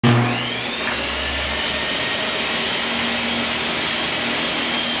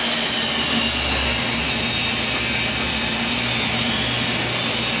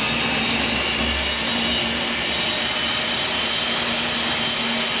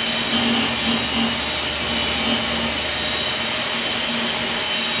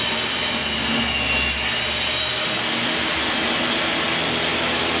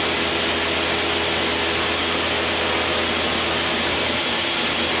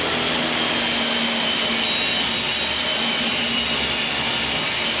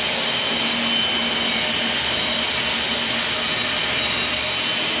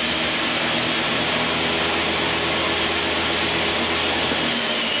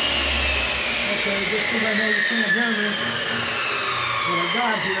Okay, just because I know you can't hear me, what I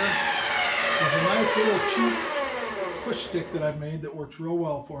got here is a nice little cheap push stick that I've made that works real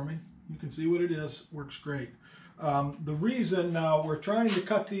well for me. You can see what it is, works great. The reason now we're trying to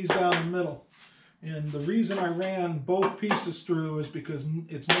cut these down the middle, and the reason I ran both pieces through is because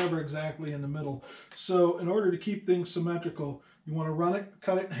it's never exactly in the middle. So in order to keep things symmetrical, you want to run it,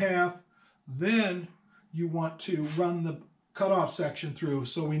 cut it in half, then you want to run the cutoff section through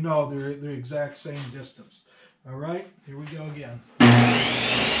so we know they're the exact same distance. All right, here we go again.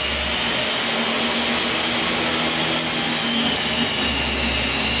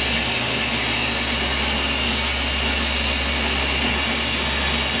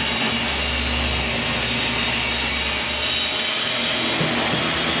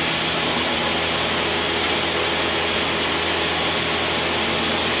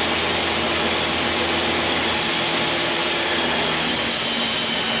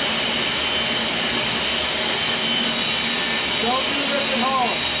 Don't do this at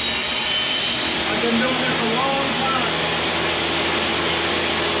home. I've been doing this a long time.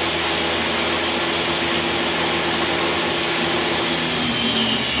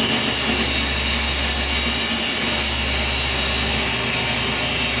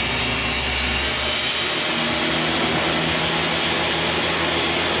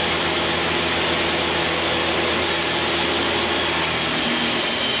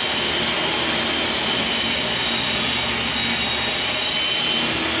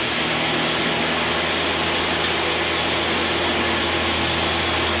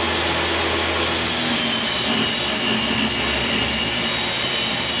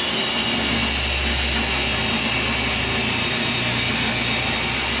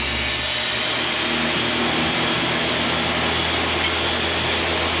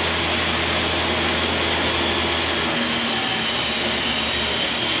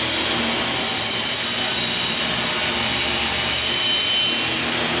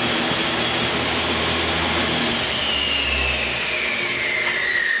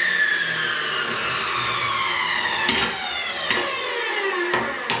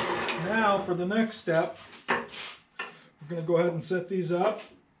 For the next step, we're going to go ahead and set these up,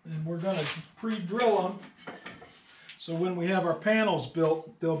 and we're going to pre-drill them so when we have our panels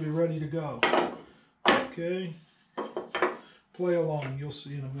built, they'll be ready to go. Okay, play along, you'll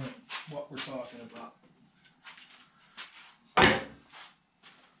see in a minute what we're talking about.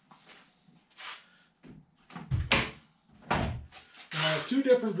 Now I have two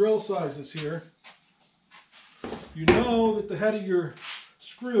different drill sizes here. You know that the head of your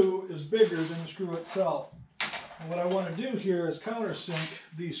screw is bigger than the screw itself. And what I want to do here is countersink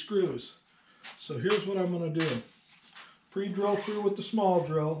these screws. So here's what I'm going to do. Pre-drill through with the small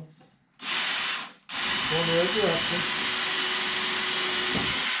drill. Go in the right direction.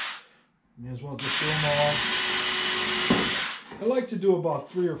 May as well just do them all. I like to do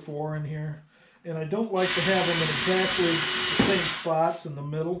about 3 or 4 in here. And I don't like to have them in exactly the same spots in the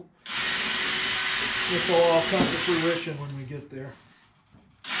middle. This will all come to fruition when we get there.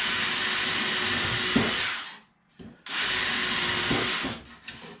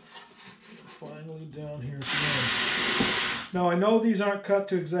 Finally down here at the end. Now I know these aren't cut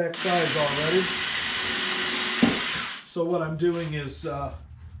to exact size already. So what I'm doing is,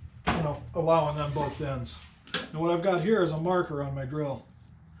 allowing them both ends. And what I've got here is a marker on my drill.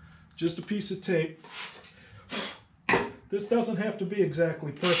 Just a piece of tape. This doesn't have to be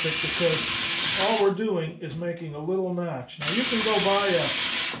exactly perfect because all we're doing is making a little notch. Now you can go buy a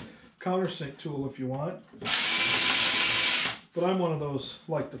countersink tool if you want. But I'm one of those,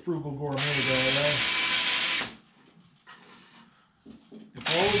 like the frugal gourmet guy, right? If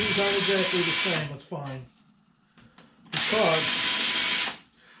all of these aren't exactly the same, it's fine. Because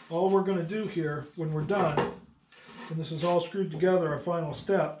all we're going to do here, when we're done, and this is all screwed together, our final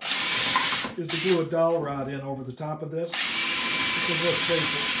step, is to glue a dowel rod in over the top of this. Because let's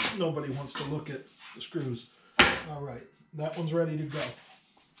face it, nobody wants to look at the screws. All right, that one's ready to go.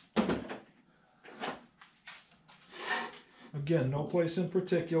 Again, no place in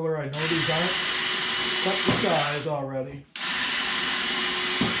particular. I know these aren't cut to size already.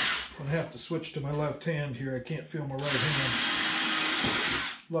 I'm going to have to switch to my left hand here. I can't feel my right hand.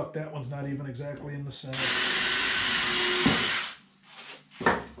 Look, that one's not even exactly in the center.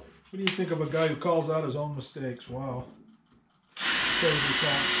 What do you think of a guy who calls out his own mistakes? Wow. Crazy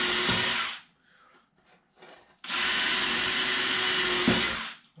stuff.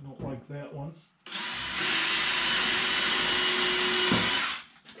 I don't like that one.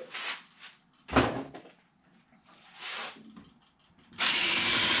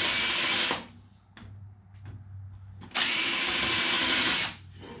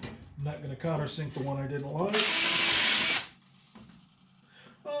 I'm not going to countersink the one I didn't like.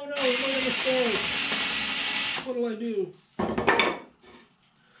 Oh no, it's my mistake. What did I do?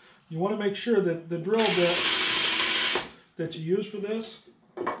 You want to make sure that the drill bit that you use for this,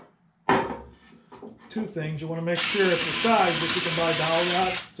 two things. You want to make sure it's the size that you can buy dowel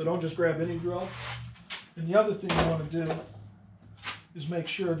rod, so don't just grab any drill. And the other thing you want to do is make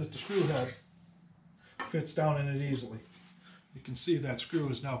sure that the screw head fits down in it easily. You can see that screw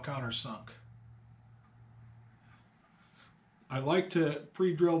is now countersunk. I like to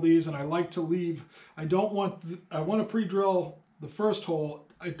pre-drill these, and I like to leave, I want to pre-drill the first hole.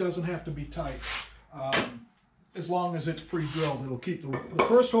 It doesn't have to be tight. As long as it's pre-drilled, it'll keep the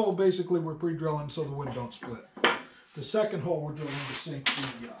first hole, basically we're pre-drilling so the wood don't split. The second hole we're drilling to sink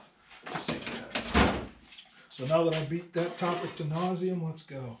the sink head. So now that I beat that topic to nauseam, let's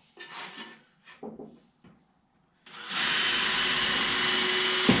go.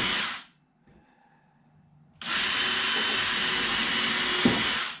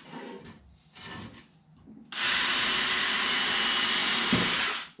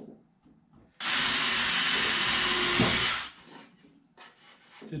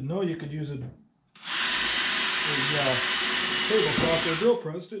 Didn't know you could use a tablecloth or a drill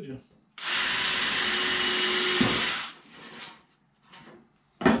press, did you?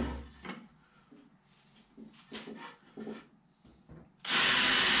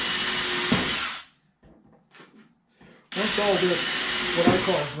 Once all this, what I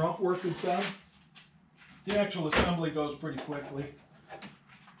call grunt work is done, the actual assembly goes pretty quickly.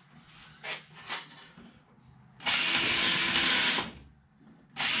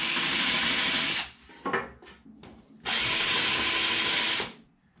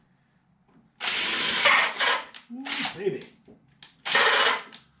 Maybe.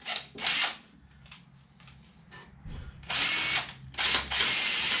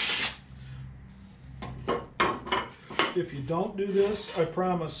 If you don't do this, I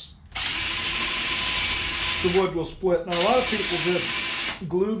promise the wood will split. Now, a lot of people just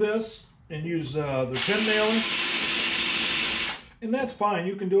glue this and use their pin nailing, and that's fine.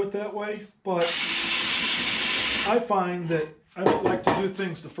 You can do it that way, but I find that I don't like to do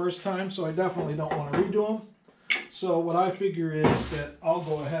things the first time, so I definitely don't want to redo them. So what I figure is that I'll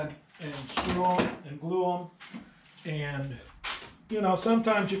go ahead and screw them and glue them, and you know,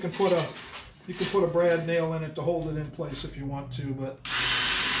 sometimes you can put a brad nail in it to hold it in place if you want to, but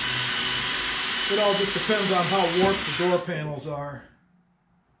it all just depends on how warped the door panels are.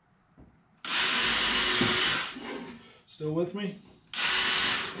 Still with me?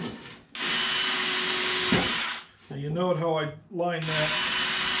 Now you note how I line that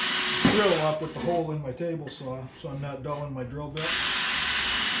drill up with the hole in my table saw, so I'm not dulling my drill bit.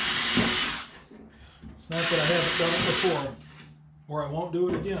 It's not that I haven't done it before, or I won't do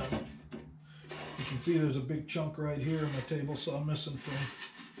it again. You can see there's a big chunk right here in my table saw missing from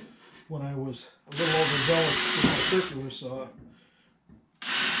when I was a little overzealous with my circular saw.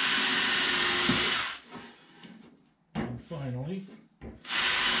 And finally,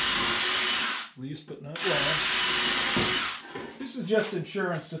 least but not last, this is just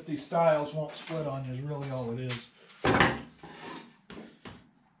insurance that these stiles won't split on you, is really all it is.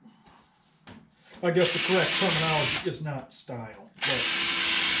 I guess the correct terminology is not style, but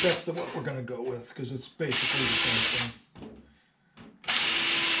that's what we're going to go with, because it's basically the same thing.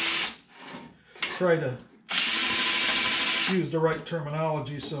 Try to use the right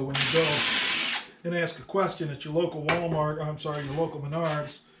terminology so when you go and ask a question at your local Walmart, I'm sorry, your local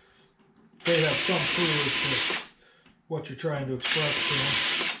Menards, they have some clue as to what you're trying to express to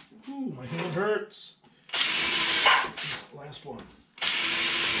them. Ooh, my hand hurts. Last one.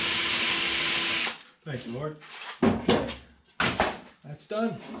 Thank you, Lord. That's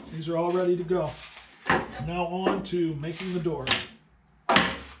done. These are all ready to go. Now on to making the door.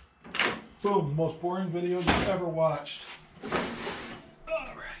 Boom, the most boring video you've ever watched. All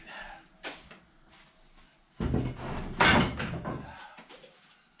right.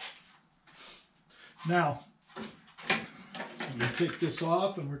 Now, I'm going to take this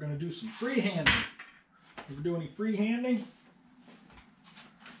off and we're going to do some freehanding. Ever do any freehanding?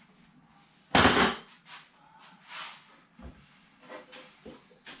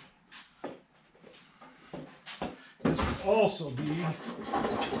 This would also be the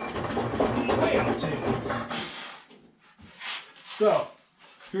layout table. So,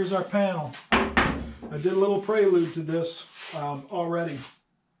 here's our panel. I did a little prelude to this already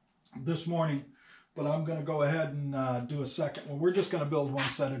this morning, but I'm going to go ahead and do a second one. We're just going to build one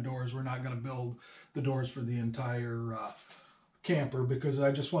set of doors. We're not going to build the doors for the entire camper, because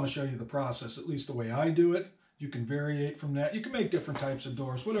I just want to show you the process, at least the way I do it. You can variate from that. You can make different types of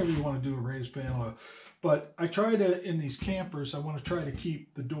doors, whatever you want to do, a raised panel. But I try to, in these campers, I want to try to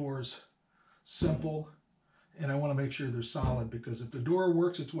keep the doors simple, and I want to make sure they're solid, because if the door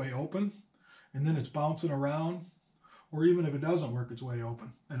works its way open and then it's bouncing around, or even if it doesn't work its way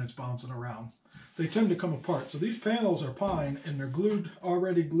open and it's bouncing around, they tend to come apart. So these panels are pine, and they're glued,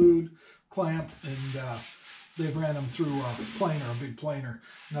 already glued, clamped, and they've ran them through a planer, a big planer.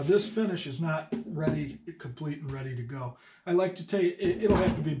 Now this finish is not ready, complete and ready to go. I like to take, it'll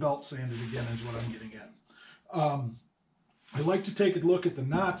have to be belt sanded again is what I'm getting at. I like to take a look at the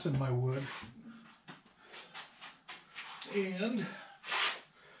knots in my wood and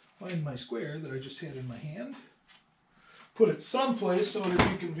find my square that I just had in my hand. Put it someplace so it'll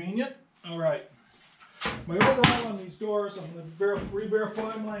be convenient. All right. My overall on these doors, I'm going to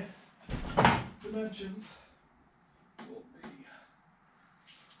re-verify my dimensions.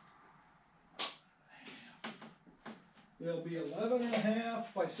 They'll be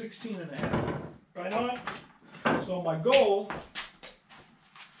 11.5 by 16.5. Right on? So my goal,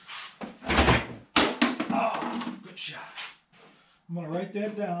 good shot. I'm going to write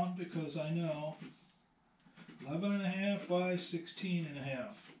that down because I know 11.5 by 16.5.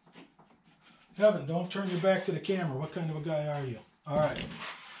 Kevin, don't turn your back to the camera. What kind of a guy are you? All right.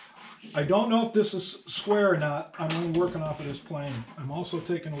 I don't know if this is square or not. I'm only working off of this plane. I'm also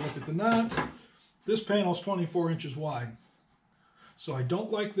taking a look at the knots. This panel is 24 inches wide. So I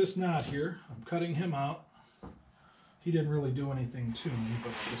don't like this knot here. I'm cutting him out. He didn't really do anything to me,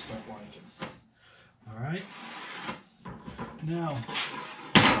 but I just don't like him. All right. Now,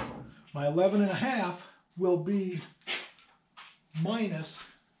 my 11.5 will be minus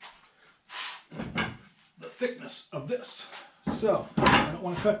the thickness of this. So I don't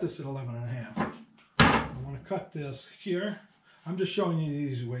want to cut this at 11.5. I want to cut this here. I'm just showing you the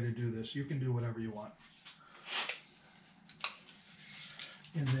easy way to do this. You can do whatever you want.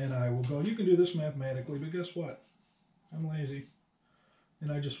 And then I will go, you can do this mathematically, but guess what? I'm lazy.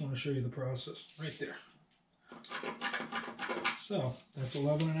 And I just want to show you the process right there. So that's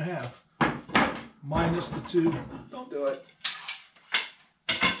 11.5 minus the 2. Don't do it.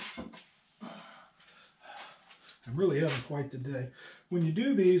 I'm really having quite the day. When you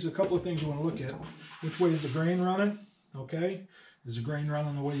do these, a couple of things you want to look at. Which way is the grain running? Okay? Is the grain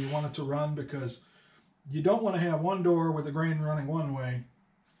running the way you want it to run? Because you don't want to have one door with the grain running one way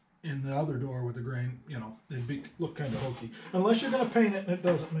and the other door with the grain, you know, it'd look kind of hokey. Unless you're going to paint it and it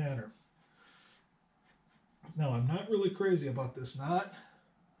doesn't matter. Now, I'm not really crazy about this knot.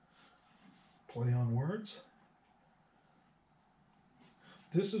 Play on words.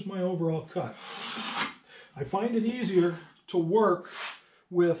 This is my overall cut. I find it easier to work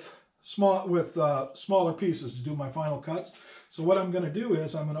with smaller pieces to do my final cuts. So what I'm going to do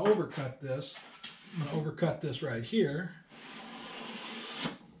is I'm going to overcut this. I'm going to overcut this right here.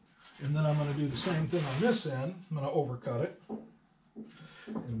 And then I'm going to do the same thing on this end. I'm going to overcut it.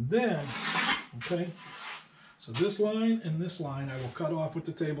 And then, okay, so this line and this line I will cut off with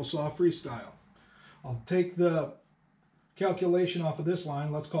the table saw freestyle. I'll take the calculation off of this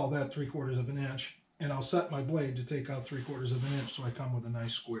line, let's call that 3/4 of an inch, and I'll set my blade to take out 3/4 of an inch so I come with a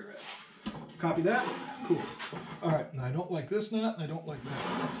nice square edge. Copy that? Cool. All right, now I don't like this knot and I don't like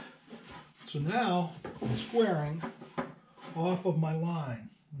that. So now I'm squaring off of my line,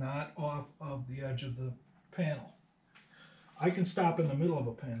 not off of the edge of the panel. I can stop in the middle of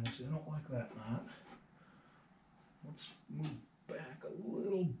a panel. See, I don't like that knot. Let's move back a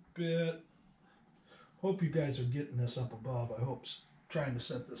little bit. Hope you guys are getting this up above. I hope trying to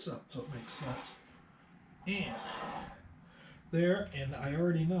set this up so it makes sense. And there, and I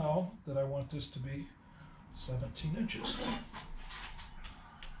already know that I want this to be 17 inches.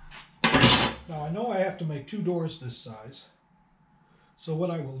 Now I know I have to make 2 doors this size. So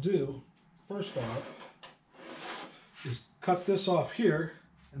what I will do, first off, is cut this off here,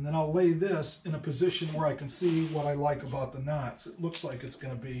 and then I'll lay this in a position where I can see what I like about the knots. It looks like it's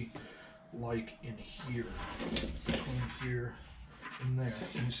going to be like in here, between here and there.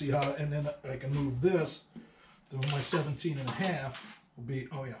 And you see how, and then I can move this to my 17.5 will be,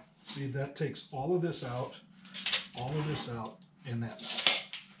 oh yeah, see that takes all of this out, and that.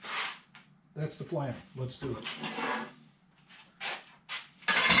 That's the plan. Let's do it.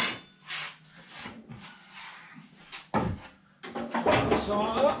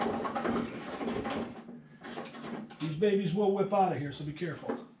 Saw up. These babies will whip out of here, so be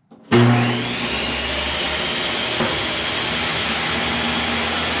careful.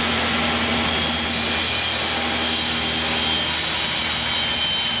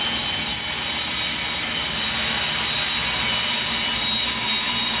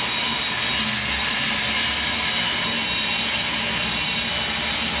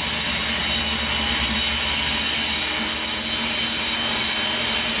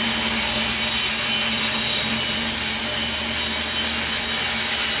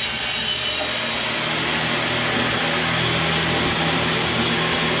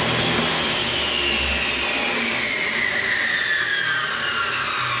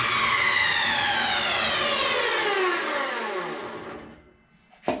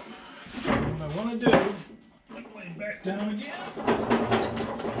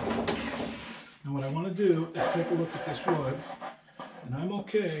 want to do is take a look at this wood, and I'm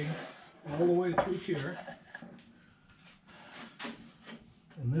okay all the way through here.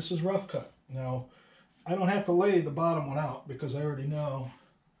 And this is rough cut. Now, I don't have to lay the bottom one out because I already know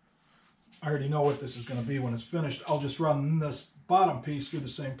what this is going to be when it's finished. I'll just run this bottom piece through the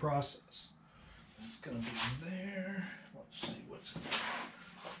same process. That's going to be there. Let's see what's in there.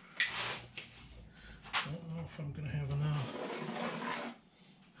 I don't know if I'm going to have enough.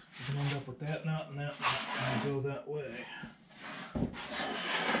 I'm going to end up with that knot and that knot and go that way. Let's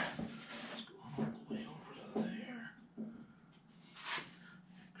go all the way over to there.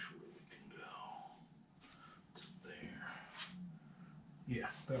 Actually, we can go to there. Yeah,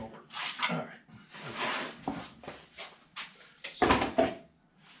 that'll work. All right. So,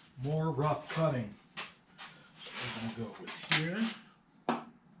 more rough cutting. So we're going to go with here.